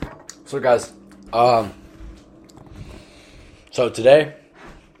So guys, so today,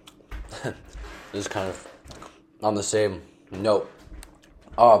 this is kind of on the same note.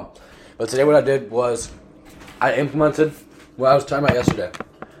 But today what I did was I implemented what I was talking about yesterday.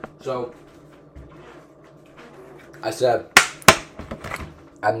 So I said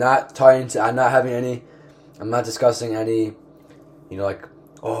I'm not discussing any, like,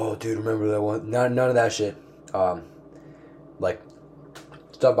 oh dude, remember that one? None of that shit. Like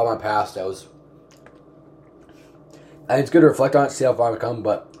stuff about my past that was. And it's good to reflect on it, see how far I've come,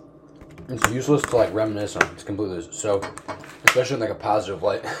 but it's useless to like reminisce on. It's completely useless. So, especially in like a positive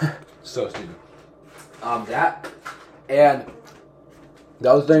light. So stupid. That and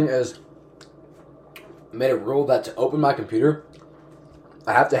the other thing is, I made a rule that to open my computer,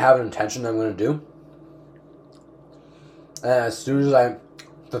 I have to have an intention that I'm going to do. And as soon as I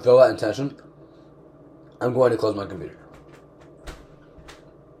fulfill that intention, I'm going to close my computer.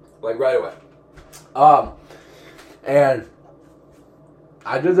 Like right away. And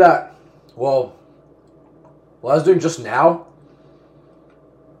I did that, what I was doing just now,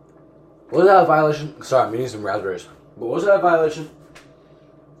 was that a violation? Sorry, I'm eating some raspberries. But was that a violation?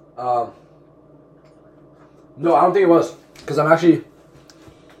 No, I don't think it was. Because I'm actually,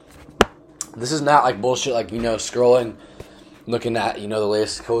 this is not like bullshit, like, scrolling, looking at, the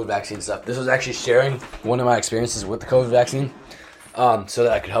latest COVID vaccine stuff. This was actually sharing one of my experiences with the COVID vaccine, so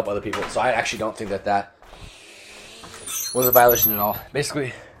that I could help other people. So I actually don't think that was a violation at all.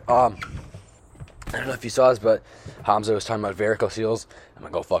 Basically, I don't know if you saw this, but Hamza was talking about varicocele. I'm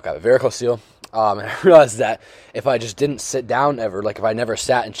like, oh fuck, I have a varicocele. And I realized that if I just didn't sit down ever, like if I never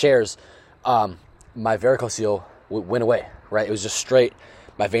sat in chairs, my varicocele went away, right? It was just straight.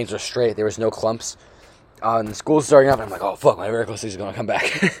 My veins were straight. There was no clumps. And the school's starting up, and I'm like, oh fuck, my varicocele is going to come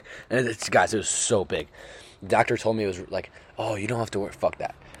back. And guys, it was so big. The doctor told me it was like, oh, you don't have to worry. Fuck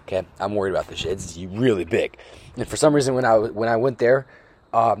that. Okay, I'm worried about this shit. It's really big. And for some reason, when I went there,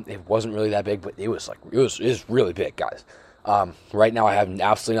 it wasn't really that big, but it was really big, guys. Right now, I have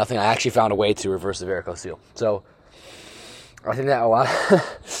absolutely nothing. I actually found a way to reverse the varicocele. So I think that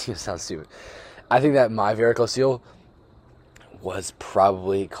this is gonna sound stupid. I think that my varicocele was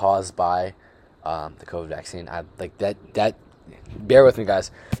probably caused by the COVID vaccine. I like that. Bear with me, guys.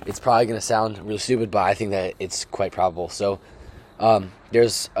 It's probably gonna sound really stupid, but I think that it's quite probable. So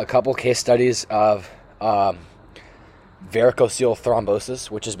there's a couple case studies of varicocele thrombosis,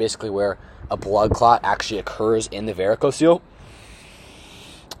 which is basically where a blood clot actually occurs in the varicocele.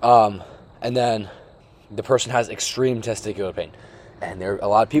 And then the person has extreme testicular pain. And there are a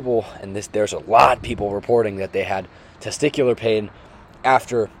lot of people, there's a lot of people reporting that they had testicular pain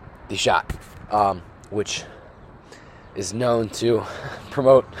after the shot, which is known to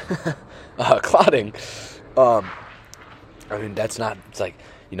promote clotting. I mean, that's not, it's like,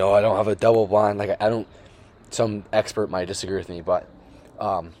 I don't have a double blind, like, some expert might disagree with me, but,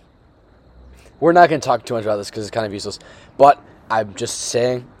 we're not going to talk too much about this because it's kind of useless, but I'm just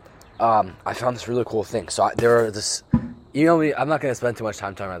saying, I found this really cool thing. So email me, I'm not going to spend too much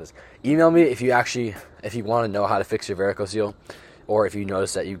time talking about this. Email me if you want to know how to fix your varicocele, or if you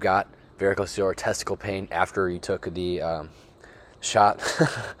notice that you got varicocele or testicle pain after you took the, shot.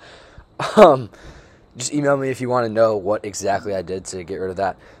 Just email me if you want to know what exactly I did to get rid of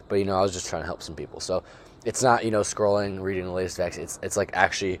that. But, I was just trying to help some people. So it's not, scrolling, reading the latest vaccine. It's like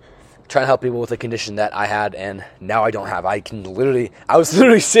actually trying to help people with a condition that I had and now I don't have. I was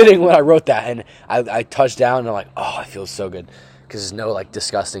literally sitting when I wrote that, and I touched down and I'm like, oh, I feel so good. Because there's no like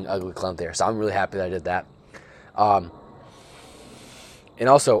disgusting, ugly clump there. So I'm really happy that I did that. And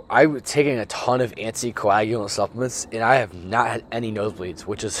also, I was taking a ton of anticoagulant supplements, and I have not had any nosebleeds,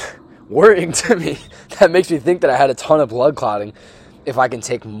 which is worrying to me. That makes me think that I had a ton of blood clotting if I can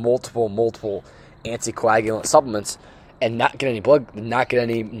take multiple anticoagulant supplements and not get any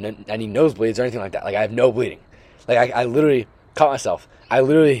nosebleeds or anything like that. Like, I have no bleeding. Like, I literally cut myself. I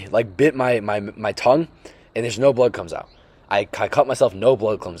literally, like, bit my tongue, and there's no blood comes out. I cut myself, no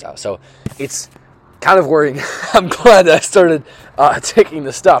blood comes out. So, it's kind of worrying. I'm glad that I started taking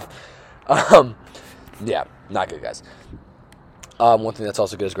the stuff. Yeah, not good, guys. One thing that's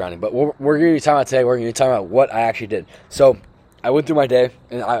also good is grounding. But we're going to be talking about today, we're going to be talking about what I actually did. So, I went through my day,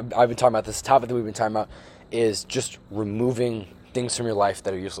 and I've been talking about this topic that we've been talking about is just removing things from your life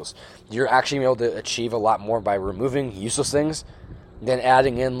that are useless. You're actually able to achieve a lot more by removing useless things than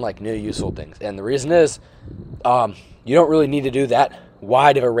adding in like new useful things. And the reason is, you don't really need to do that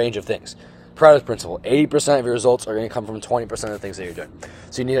wide of a range of things. Pareto principle: 80% of your results are going to come from 20% of the things that you're doing.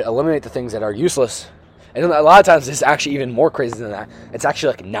 So you need to eliminate the things that are useless. And a lot of times it's actually even more crazy than that. It's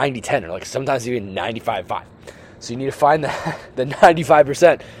actually like 90-10 or like sometimes even 95-5. So you need to find the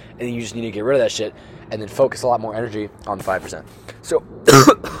 95% and you just need to get rid of that shit, and then focus a lot more energy on the 5%. So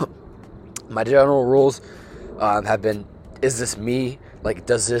my general rules have been: is this me? Like,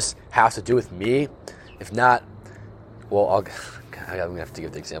 does this have to do with me? If not, well, I'm going to have to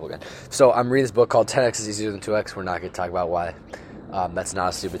give the example again. So I'm reading this book called 10X is Easier Than 2X. We're not going to talk about why. That's not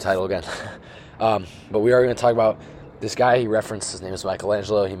a stupid title again. But we are going to talk about this guy. He referenced, his name is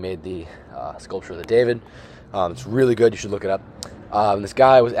Michelangelo. He made the sculpture of the David. It's really good. You should look it up. This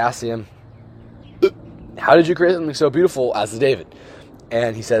guy was asking him, how did you create something so beautiful as the David?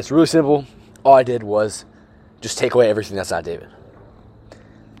 And he said, it's really simple. All I did was just take away everything that's not David.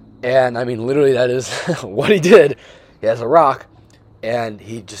 And I mean, literally, that is what he did. He has a rock, and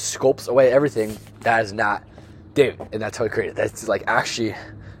he just sculpts away everything that is not David. And that's how he created it. That's like actually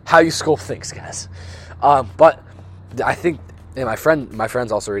how you sculpt things, guys. But I think, and my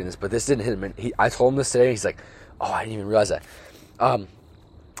friend's also reading this, but this didn't hit him. And I told him this today. He's like, oh, I didn't even realize that.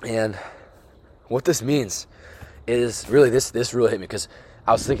 And what this means is really, this really hit me, because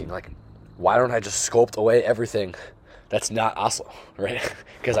I was thinking, like, why don't I just sculpt away everything that's not Oslo, right?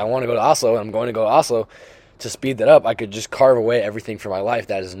 Because I want to go to Oslo, and I'm going to go to Oslo. To speed that up, I could just carve away everything from my life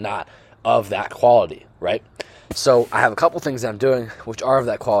that is not of that quality, right? So I have a couple things that I'm doing which are of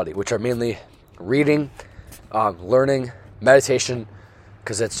that quality, which are mainly reading, learning, meditation,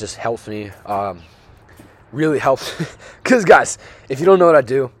 because it's just helps me, really helps. Because, guys, if you don't know what I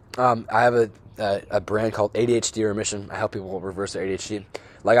do, I have a brand called ADHD Remission. I help people reverse their ADHD,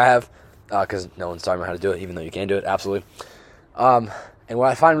 like I have, because no one's talking about how to do it, even though you can do it, absolutely. And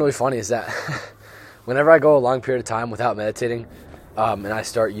what I find really funny is that whenever I go a long period of time without meditating, and I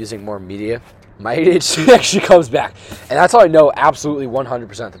start using more media, my ADHD actually comes back. And that's how I know absolutely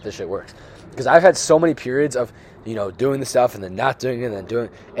 100% that this shit works. Because I've had so many periods of, doing the stuff and then not doing it and then doing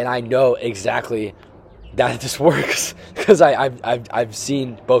it, and I know exactly that this works because I've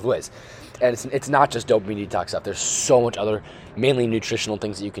seen both ways. And it's not just dopamine detox stuff. There's so much other, mainly nutritional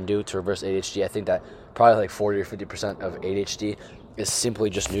things that you can do to reverse ADHD. I think that probably like 40 or 50% of ADHD is simply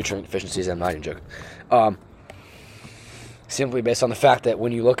just nutrient deficiencies. I'm not even joking. Simply based on the fact that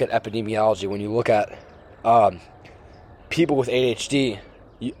when you look at epidemiology, when you look at people with ADHD,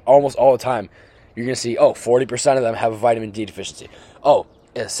 almost all the time, you're going to see, 40% of them have a vitamin D deficiency.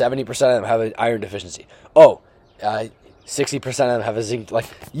 70% of them have an iron deficiency. 60% of them have a zinc. Like,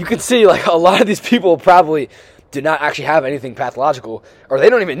 you can see, like, a lot of these people probably do not actually have anything pathological, or they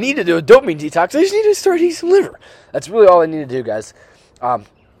don't even need to do a dopamine detox. They just need to start eating some liver. That's really all they need to do, guys. But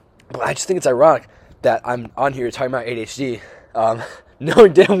I just think it's ironic that I'm on here talking about ADHD,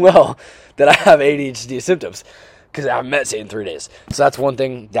 knowing damn well that I have ADHD symptoms, because I haven't meditated in 3 days. So that's one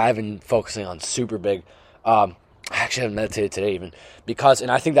thing that I've been focusing on super big. I actually haven't meditated today even,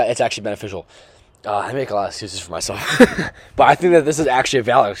 and I think that it's actually beneficial. I make a lot of excuses for myself, but I think that this is actually a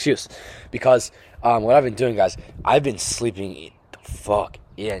valid excuse, because what I've been doing, guys, I've been sleeping the fuck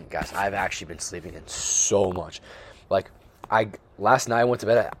in, guys. I've actually been sleeping in so much. Like, last night I went to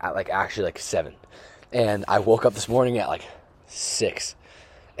bed at 7, and I woke up this morning at 6,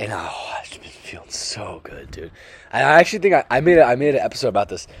 and I've just been feeling so good, dude. And I actually think I made an episode about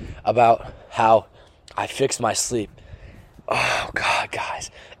this, about how I fixed my sleep. Oh God,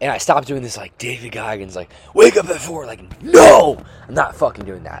 guys! And I stopped doing this David Goggins, wake up at 4. No, I'm not fucking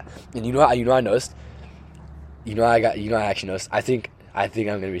doing that. And I noticed. I actually noticed. I think I'm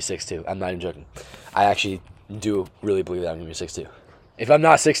gonna be 6'2". I'm not even joking. I actually do really believe that I'm gonna be 6'2". If I'm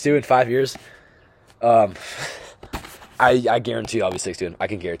not 6'2" in 5 years, I guarantee I'll be 6'2". I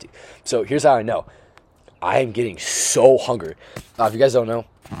can guarantee. So here's how I know. I am getting so hungry. If you guys don't know,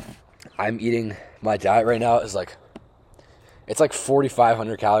 I'm eating. My diet right now is it's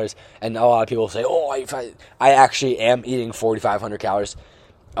 4,500 calories, and a lot of people say, I actually am eating 4,500 calories.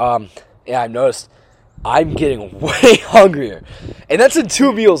 And I've noticed I'm getting way hungrier. And that's in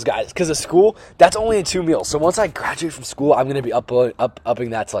 2 meals, guys, because of school, that's only in 2 meals. So once I graduate from school, I'm going to be upping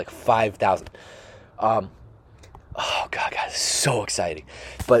that to 5,000. Oh, God, guys, so exciting.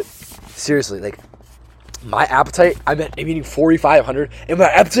 But seriously, my appetite, I'm eating 4,500, and my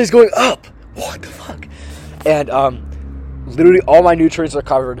appetite is going up. What the fuck? And, literally all my nutrients are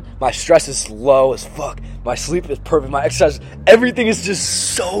covered. My stress is low as fuck. My sleep is perfect. My exercise, everything is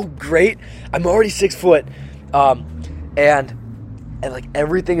just so great. I'm already 6 foot. And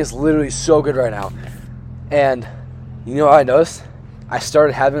everything is literally so good right now. And you know what I noticed? I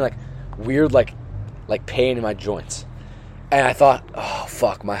started having weird pain in my joints. And I thought, oh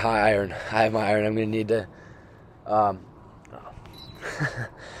fuck, my high iron. I have my iron. I'm gonna need to I'm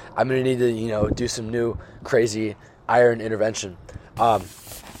gonna need to, do some new crazy iron intervention. But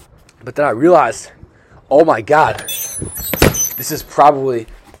then I realized, oh my God, this is probably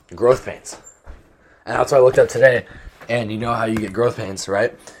growth pains. And that's what I looked up today. And you know how you get growth pains,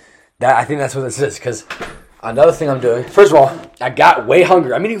 right? I think that's what this is. Because another thing I'm doing, first of all, I got way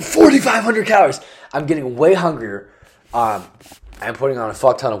hungrier. I'm eating 4,500 calories. I'm getting way hungrier. I'm putting on a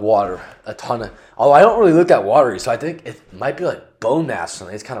fuck ton of water. Although I don't really look that watery, so I think it might be like bone mass or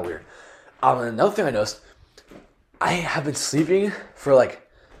something. It's kind of weird. And another thing I noticed, I have been sleeping for like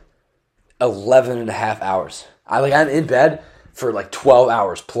 11 and a half hours. I'm in bed for like 12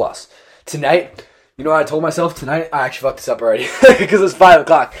 hours plus. Tonight, you know what I told myself? Tonight, I actually fucked this up already because it's 5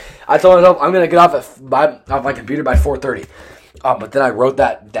 o'clock. I told myself I'm going to get off my computer by 4:30. But then I wrote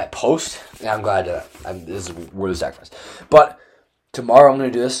that post, and I'm glad I did that. This is worth the sacrifice. But tomorrow I'm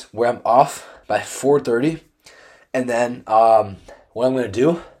going to do this where I'm off by 4:30. And then what I'm going to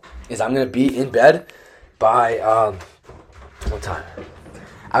do is I'm going to be in bed by, what time?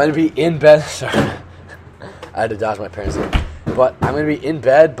 I'm going to be in bed, sorry. I had to dodge my parents. But I'm going to be in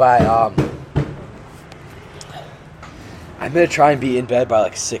bed by, I'm going to try and be in bed by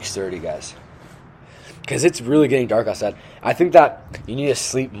like 6:30, guys. Because it's really getting dark outside. I think that you need to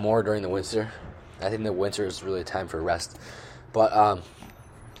sleep more during the winter. I think the winter is really a time for rest. But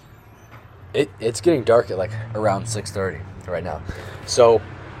it's getting dark at like around 6:30 right now. So,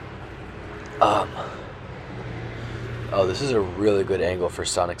 this is a really good angle for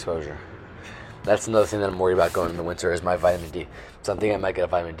sun exposure. That's another thing that I'm worried about going in the winter is my vitamin D. So I'm thinking I might get a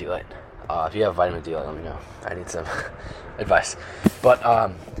vitamin D light. If you have vitamin D light, let me know. I need some advice. But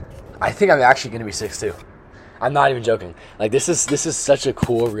I think I'm actually going to be 6'2". I'm not even joking. Like this is such a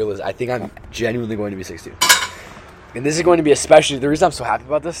cool realism. I think I'm genuinely going to be 6'2". And this is going to be especially the reason I'm so happy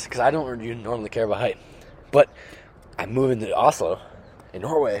about this because I don't normally care about height. But I'm moving to Oslo in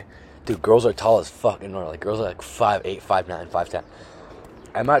Norway. Dude, girls are tall as fuck in Norway. Like girls are like 5'8", 5'9", 5'10".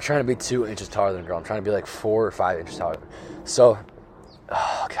 I'm not trying to be 2 inches taller than a girl. I'm trying to be like 4 or 5 inches taller. So,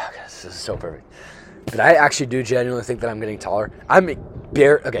 oh god, this is so perfect. But I actually do genuinely think that I'm getting taller.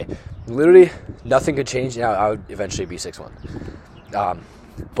 Literally nothing could change. Now I would eventually be 6'1".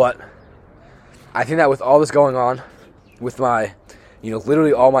 But I think that with all this going on, with my,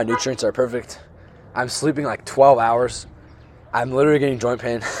 literally all my nutrients are perfect. I'm sleeping like 12 hours. I'm literally getting joint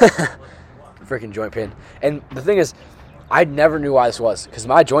pain. Freaking joint pain. And the thing is, I never knew why this was. Because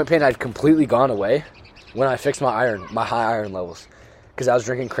my joint pain had completely gone away when I fixed my high iron levels. Because I was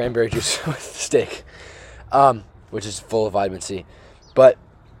drinking cranberry juice with steak. Which is full of vitamin C. But,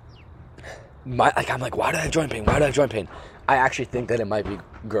 I'm like, why do I have joint pain? Why do I have joint pain? I actually think that it might be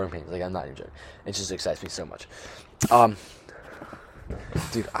growing pains. Like, I'm not even joking. It just excites me so much.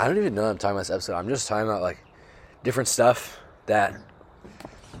 Dude, I don't even know what I'm talking about this episode. I'm just talking about, like, different stuff that,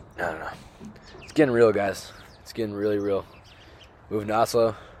 I don't know. It's getting real, guys. It's getting really real. Moving to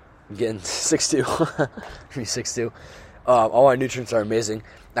Oslo. I'm getting 6'2". Maybe 6'2". All my nutrients are amazing.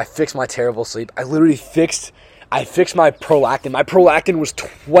 I fixed my terrible sleep. I fixed my prolactin. My prolactin was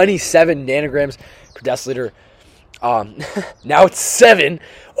 27 nanograms per deciliter. Now it's 7.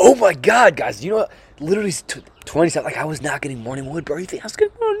 Oh my god, guys. You know what? Literally 27. Like, I was not getting morning wood, bro. You think I was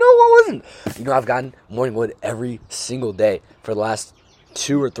getting? No, I wasn't. I've gotten morning wood every single day for the last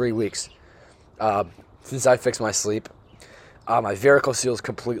 2 or 3 weeks. Since I fixed my sleep. My varicocele is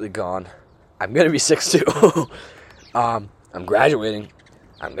completely gone. I'm going to be 6'2". I'm graduating.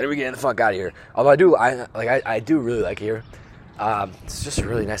 I'm going to be getting the fuck out of here. Although I do really like here. It's just a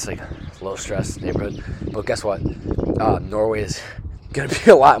really nice, like, low stress neighborhood. But guess what? Norway is going to be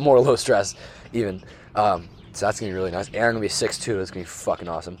a lot more low stress even. So that's going to be really nice. And I'm going to be 6'2". That's going to be fucking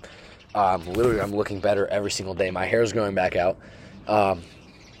awesome. Literally, I'm looking better every single day. My hair is growing back out.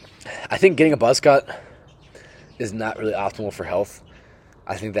 I think getting a buzz cut is not really optimal for health.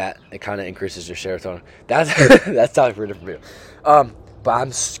 I think that it kind of increases your serotonin. That's topic for a different video.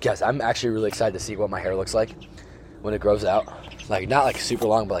 But I'm actually really excited to see what my hair looks like when it grows out. Like, not like super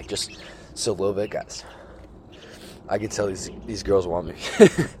long, but like just a little bit, guys. I can tell these girls want me.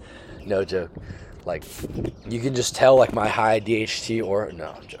 No joke. Like, you can just tell, like, my high DHT or...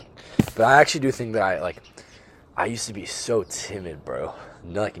 No, I'm joking. But I actually do think that I used to be so timid, bro.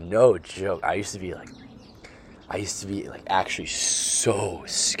 No joke. I used to be actually so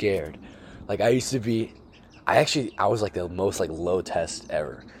scared. Like, I was like the most like low test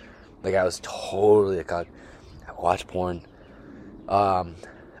ever. Like, I was totally like, I watch porn. I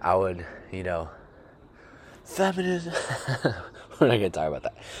would, feminism. We're not gonna talk about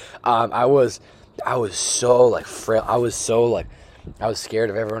that. I was so like frail. I was scared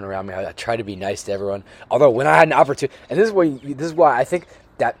of everyone around me. I tried to be nice to everyone. Although when I had an opportunity, and this is why I think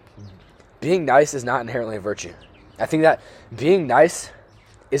that being nice is not inherently a virtue. I think that being nice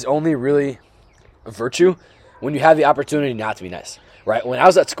is only really a virtue when you have the opportunity not to be nice. right? When I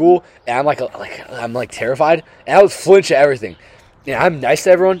was at school and I'm like terrified, and I would flinch at everything. And I'm nice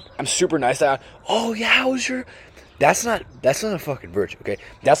to everyone. I'm super nice to everyone. Oh yeah, how was your? That's not a fucking virtue, okay?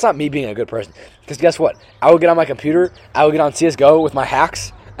 That's not me being a good person. Because guess what? I would get on my computer, I would get on CSGO with my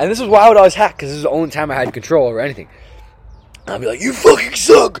hacks, and this is why I would always hack, because this is the only time I had control over anything. And I'd be like, you fucking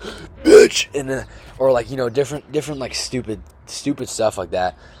suck, bitch! And then, or like, different like stupid stuff like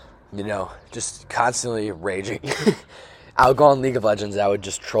that. Just constantly raging. I would go on League of Legends, and I would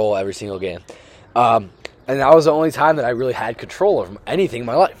just troll every single game. And that was the only time that I really had control over anything in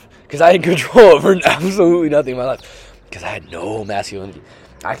my life. Because I had control over absolutely nothing in my life. Because I had no masculinity.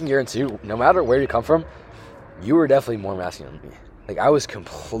 I can guarantee you, no matter where you come from, you were definitely more masculine than me. Like, I was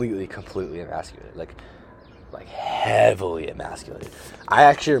completely emasculated. Like heavily emasculated. I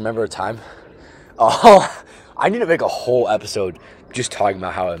actually remember a time. Oh, I need to make a whole episode just talking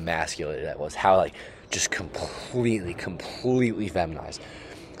about how emasculated that was. How, like, just completely feminized.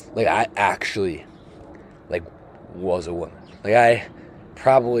 Like, I actually, like, was a woman. Like, I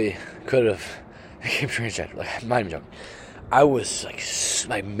probably could have became transgender. Like, I'm not even joking. I was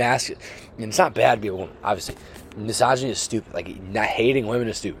like masculine. And it's not bad to be a woman, obviously. Misogyny is stupid. Like, not hating women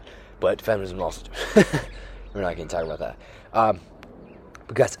is stupid. But feminism is also stupid. We're not going to talk about that.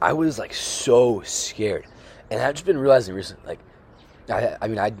 Because I was like so scared. And I've just been realizing recently, like,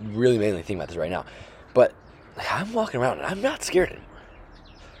 I really mainly think about this right now. But like, I'm walking around and I'm not scared anymore.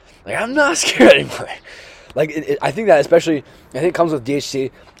 Like, I'm not scared anymore. Like, I think that especially, I think it comes with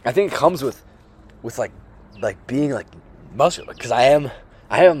DHC. I think it comes with like being like muscular, because I am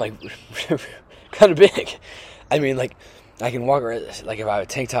like kind of big. I mean, like, I can walk around, like, if I have a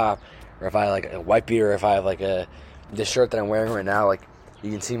tank top, or if I have like a white beater, or if I have like this shirt that I'm wearing right now, like,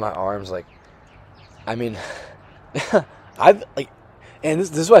 you can see my arms. Like, I mean, I've like, and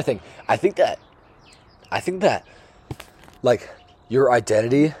this is what I think. I think that like your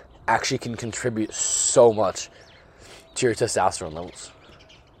identity actually can contribute so much to your testosterone levels.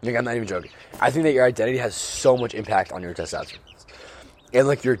 Like, I'm not even joking. I think that your identity has so much impact on your testosterone levels. And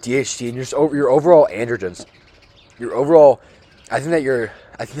like your DHT and your overall androgens. I think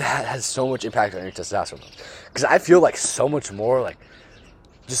that has so much impact on your testosterone levels. Because I feel like so much more like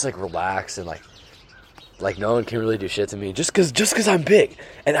just like relaxed, and like no one can really do shit to me just because I'm big.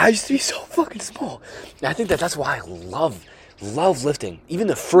 And I used to be so fucking small. And I think that's why I love lifting. Even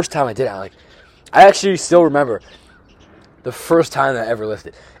the first time I did it, I actually still remember the first time that I ever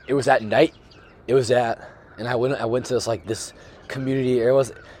lifted. It was at night. And I went to this community. It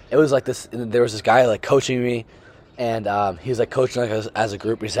was like this, and there was this guy like coaching me, and he was like coaching like as a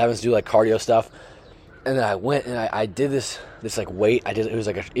group. He was having us do like cardio stuff. And then I went and I did this like weight. It was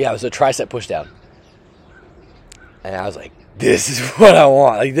a tricep push down. And I was like, this is what I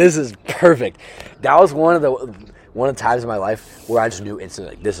want. Like, this is perfect. That was one of the times in my life where I just knew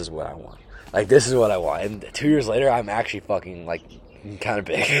instantly, like, this is what I want. Like, this is what I want. And 2 years later, I'm actually fucking, like, kind of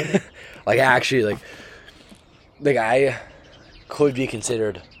big. Like, I actually, like, I could be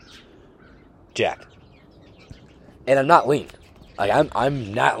considered jacked. And I'm not lean. Like,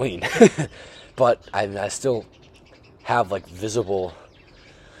 I'm not lean. But I still have, like, visible,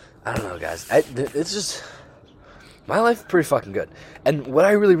 I don't know, guys. It's just, my life is pretty fucking good. And what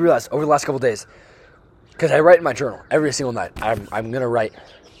I really realized over the last couple days, because I write in my journal every single night. I'm going to write.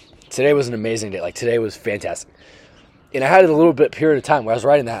 Today was an amazing day. Like, today was fantastic. And I had a little bit period of time where I was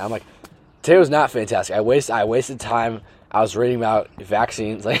writing that. I'm like, today was not fantastic. I wasted time. I was reading about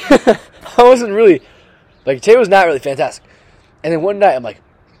vaccines. Like, I wasn't really, like, today was not really fantastic. And then one night I'm like,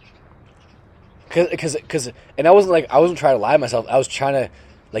 and I wasn't trying to lie to myself. I was trying to,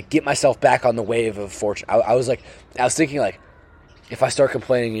 like, get myself back on the wave of fortune. I was thinking, like, if I start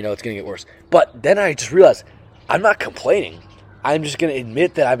complaining, it's going to get worse. But then I just realized, I'm not complaining. I'm just going to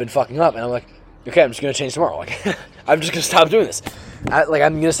admit that I've been fucking up. And I'm like, okay, I'm just going to change tomorrow. Like, I'm just going to stop doing this. I'm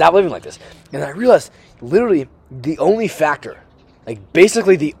going to stop living like this. And I realized, literally, the only factor, like,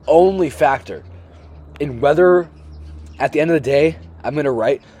 basically the only factor in whether, at the end of the day, I'm going to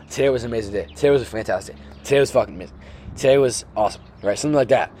write, today was an amazing day. Today was a fantastic day. Today was fucking amazing. Today was awesome, right? Something like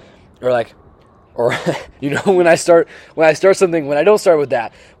that. Or when I start something, when I don't start with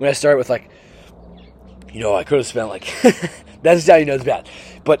that, when I start with, like, I could have spent, like, that's how you know it's bad.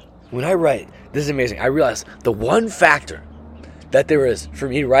 But when I write, this is amazing. I realized the one factor that there is for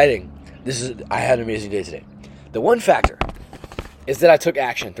me writing, I had an amazing day today. The one factor is that I took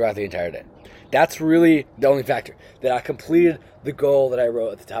action throughout the entire day. That's really the only factor. That I completed the goal that I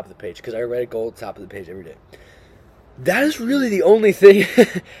wrote at the top of the page. Because I write a goal at the top of the page every day. That is really the only thing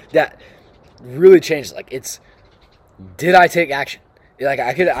that really changed. Like, did I take action? Like,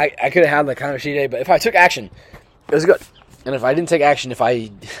 I could have had like kind of a shitty day, but if I took action, it was good. And if I didn't take action, it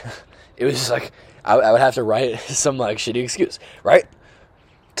was just like, I would have to write some like shitty excuse, right?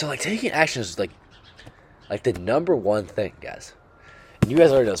 So like taking action is like the number one thing, guys. And you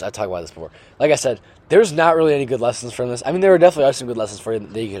guys already know this. I talked about this before. Like I said, there's not really any good lessons from this. I mean, there definitely are some good lessons for you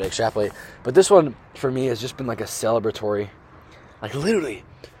that you could extrapolate. But this one, for me, has just been like a celebratory, like literally,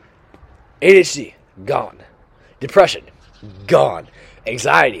 ADHD, gone. Depression, gone.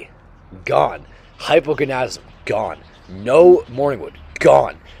 Anxiety, gone. Hypogonadism, gone. No morning wood,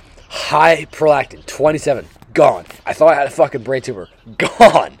 gone. High prolactin, 27, gone. I thought I had a fucking brain tumor,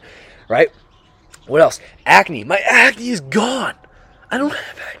 gone. Right? What else? Acne. My acne is gone. I don't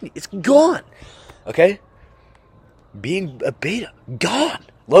have acne. It's gone. Okay? Being a beta, gone.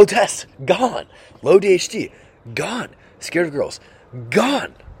 Low test, gone. Low DHT, gone. Scared of girls,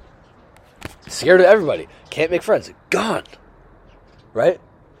 gone. Scared of everybody. Can't make friends, gone. Right?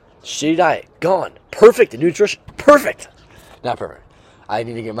 Shitty diet, gone. Perfect nutrition, perfect. Not perfect. I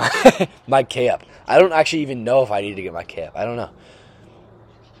need to get my my K up. I don't actually even know if I need to get my K up. I don't know.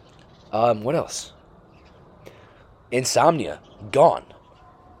 What else? Insomnia, gone.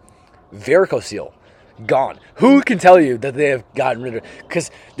 Varicocele, gone. Who can tell you that they have gotten rid of it?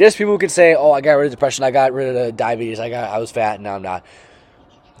 Because there's people who can say, oh, I got rid of depression, I got rid of the diabetes, I was fat, and now I'm not.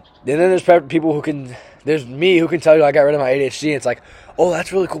 And then there's people who can, there's me who can tell you I got rid of my ADHD, and it's like, oh,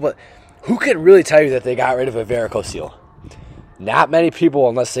 that's really cool, but who can really tell you that they got rid of a varicocele? Not many people,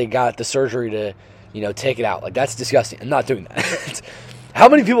 unless they got the surgery to, take it out. Like, that's disgusting. I'm not doing that. How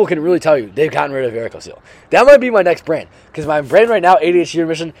many people can really tell you they've gotten rid of varicocele? That might be my next brand. Because my brand right now, ADHD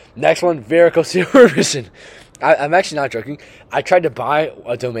remission. Next one, varicocele remission. I'm actually not joking. I tried to buy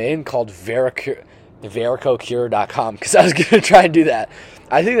a domain called varicocure.com because I was going to try and do that.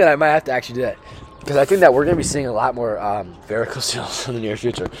 I think that I might have to actually do that. Because I think that we're going to be seeing a lot more varicoceles in the near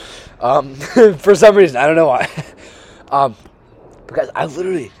future. For some reason. I don't know why. Because I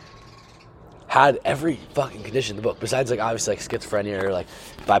literally had every fucking condition in the book, besides, like, obviously, like, schizophrenia or, like,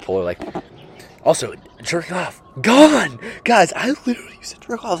 bipolar, like, also, jerking off, gone! Guys, I literally used to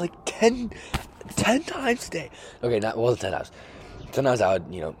jerk off, like, 10 times a day. Okay, it wasn't 10 times. Sometimes I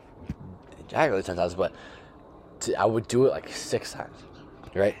would, ejaculate 10 times, but I would do it, like, 6 times,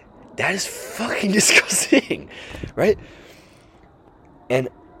 right? That is fucking disgusting, right? And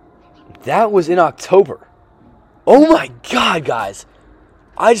that was in October. Oh my God, guys.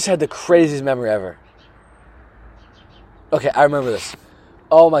 I just had the craziest memory ever. Okay, I remember this.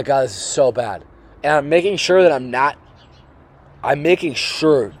 Oh my God, this is so bad. And I'm making sure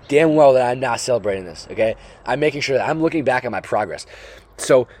damn well that I'm not celebrating this, okay? I'm making sure that I'm looking back at my progress.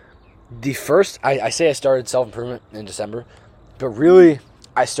 So, I say I started self-improvement in December, but really,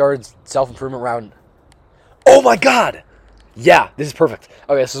 I started self-improvement around, oh my God! Yeah, this is perfect.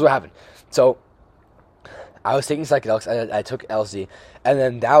 Okay, this is what happened. So, I was taking psychedelics, I took LSD, and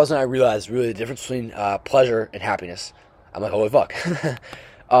then that was when I realized really the difference between pleasure and happiness. I'm like, holy fuck.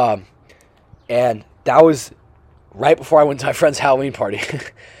 And that was right before I went to my friend's Halloween party.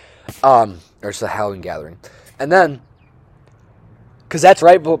 Or just a Halloween gathering. And then, because that's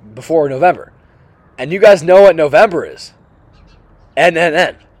right before November. And you guys know what November is.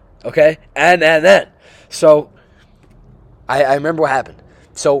 NNN. Okay? NNN. So, I remember what happened.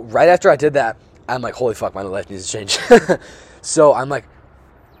 So, right after I did that, I'm like, holy fuck, my life needs to change. So I'm like,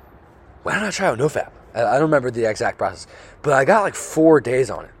 why don't I try out NoFap? I don't remember the exact process, but I got like 4 days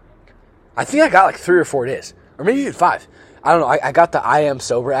on it. I think I got like 3 or 4 days, or maybe even 5. I don't know. I got the I Am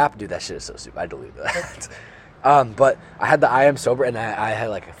Sober app. Dude, that shit is so stupid. I deleted that. But I had the I Am Sober, and I had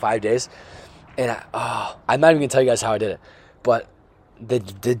like 5 days. And I'm not even going to tell you guys how I did it. But the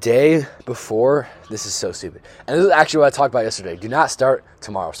day before, this is so stupid. And this is actually what I talked about yesterday. Do not start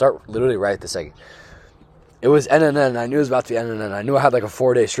tomorrow. Start literally right at the second. It was NNN. I knew it was about to be NNN. I knew I had like a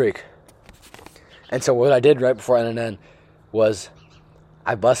 4-day streak. And so what I did right before NNN was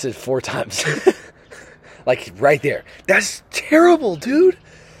I busted 4 times. Like right there. That's terrible, dude.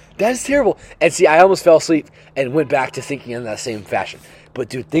 That's terrible. And see, I almost fell asleep and went back to thinking in that same fashion. But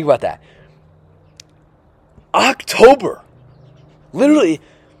dude, think about that. October. Literally,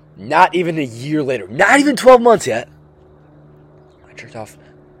 not even a year later. Not even 12 months yet. I jerked off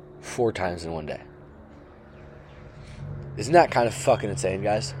 4 times in one day. Isn't that kind of fucking insane,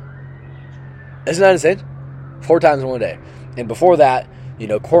 guys? Isn't that insane? 4 times in one day. And before that,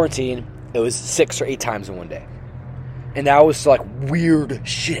 quarantine, it was 6 or 8 times in one day. And that was like weird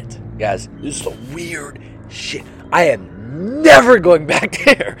shit, guys. This is some weird shit. I am never going back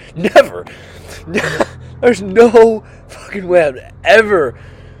there. Never. There's no fucking way I'd ever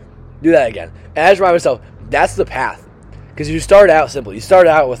do that again. And I just remind myself, that's the path. Because you start out simple. You start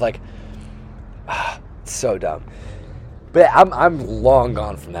out with like, it's so dumb. But I'm long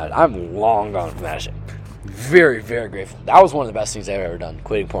gone from that. I'm long gone from that shit. Very, very grateful. That was one of the best things I've ever done.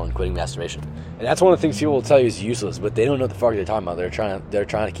 Quitting porn, quitting masturbation. And that's one of the things people will tell you is useless, but they don't know what the fuck they're talking about. They're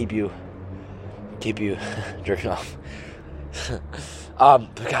trying to keep you jerking off.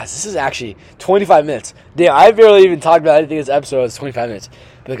 But guys, this is actually 25 minutes. Damn, I barely even talked about anything in this episode. It's 25 minutes.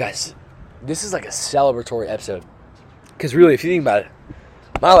 But guys, this is like a celebratory episode. Because really, if you think about it,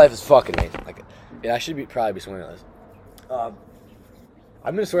 my life is fucking amazing. Like, yeah, I should probably be swearing less.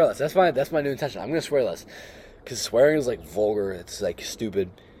 I'm gonna swear less. That's my new intention. I'm gonna swear less. Because swearing is like vulgar. It's like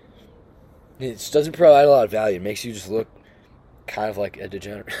stupid. It just doesn't provide a lot of value. It makes you just look kind of like a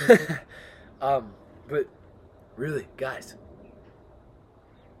degenerate. But really, guys,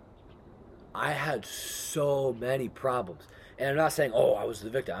 I had so many problems. And I'm not saying, oh, I was the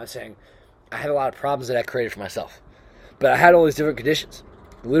victim. I'm saying I had a lot of problems that I created for myself. But I had all these different conditions.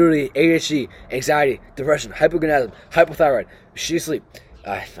 Literally ADHD, anxiety, depression, hypogonadism, hypothyroid, shitty sleep.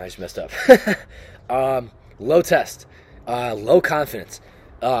 I just messed up. Low test, low confidence,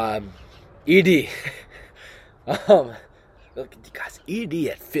 ED. Look, guys, ED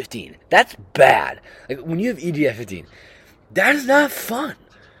at 15. That's bad. Like, when you have ED at 15, that is not fun.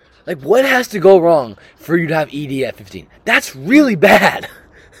 Like, what has to go wrong for you to have ED at 15? That's really bad.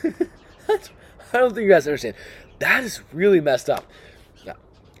 I don't think you guys understand. That is really messed up. No,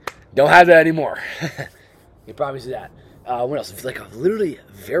 don't have that anymore. You promise you that. What else? It's like literally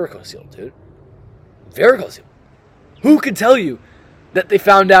varicocele, dude. Varicocele. Who can tell you that they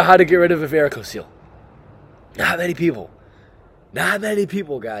found out how to get rid of a varicocele? Not many people. Not many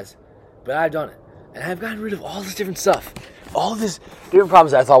people, guys. But I've done it. And I've gotten rid of all this different stuff. All this different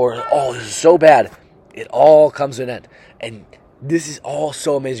problems that I thought were, oh, this is so bad. It all comes to an end. And this is all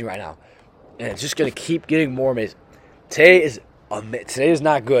so amazing right now. And it's just going to keep getting more amazing. Today is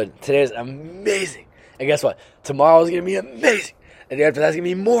not good. Today is amazing. And guess what? Tomorrow is going to be amazing. And the day after that's going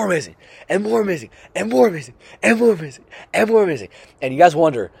to be more amazing. And more amazing. And more amazing. And more amazing. And more amazing. And you guys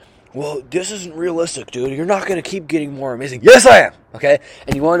wonder, well, this isn't realistic, dude. You're not going to keep getting more amazing. Yes, I am. Okay?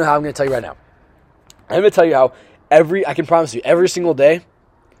 And you want to know how I'm going to tell you right now. I'm going to tell you how I can promise you, every single day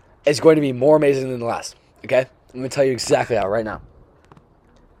is going to be more amazing than the last. Okay? I'm going to tell you exactly how right now.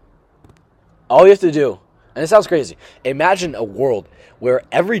 All you have to do, and it sounds crazy, imagine a world where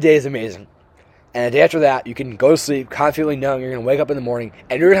every day is amazing, and the day after that, you can go to sleep confidently knowing you're going to wake up in the morning,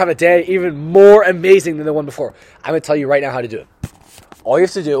 and you're going to have a day even more amazing than the one before. I'm going to tell you right now how to do it. All you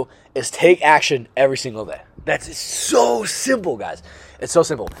have to do is take action every single day. That's so simple, guys. It's so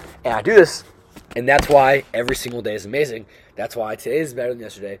simple. And I do this, and that's why every single day is amazing. That's why today is better than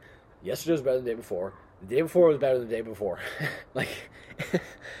yesterday. Yesterday was better than the day before. The day before was better than the day before.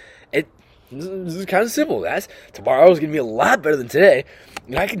 This is kind of simple, guys. Tomorrow is going to be a lot better than today.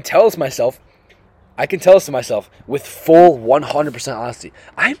 And I can tell this to myself with full 100% honesty.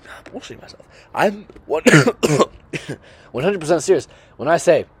 I'm not bullshitting myself. I'm 100% serious when I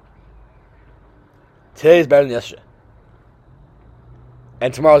say today is better than yesterday.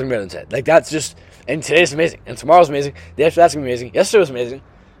 And tomorrow's going to be better than today. Like, that's just, and today's amazing. And tomorrow's amazing. The day after that's going to be amazing. Yesterday was amazing.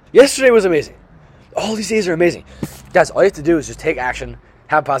 Yesterday was amazing. All these days are amazing. Guys, all you have to do is just take action,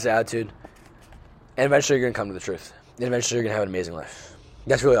 have a positive attitude, and eventually you're going to come to the truth. And eventually you're going to have an amazing life.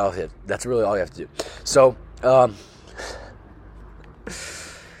 That's really all you have to do. So,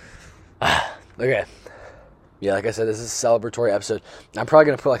 okay. Yeah, like I said, this is a celebratory episode. I'm probably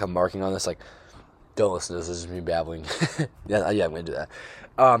going to put like a marking on this, like, don't listen to this. This is me babbling. yeah, I'm going to do that.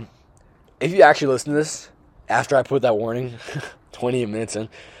 If you actually listen to this after I put that warning, 20 minutes in,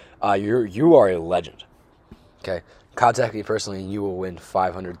 you are a legend. Okay? Contact me personally and you will win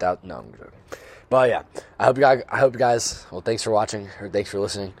 $500,000. No, I'm joking. But yeah, I hope you guys, well, thanks for watching, or thanks for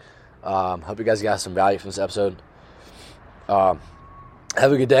listening. Hope you guys got some value from this episode. Have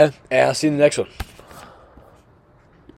a good day, and I'll see you in the next one.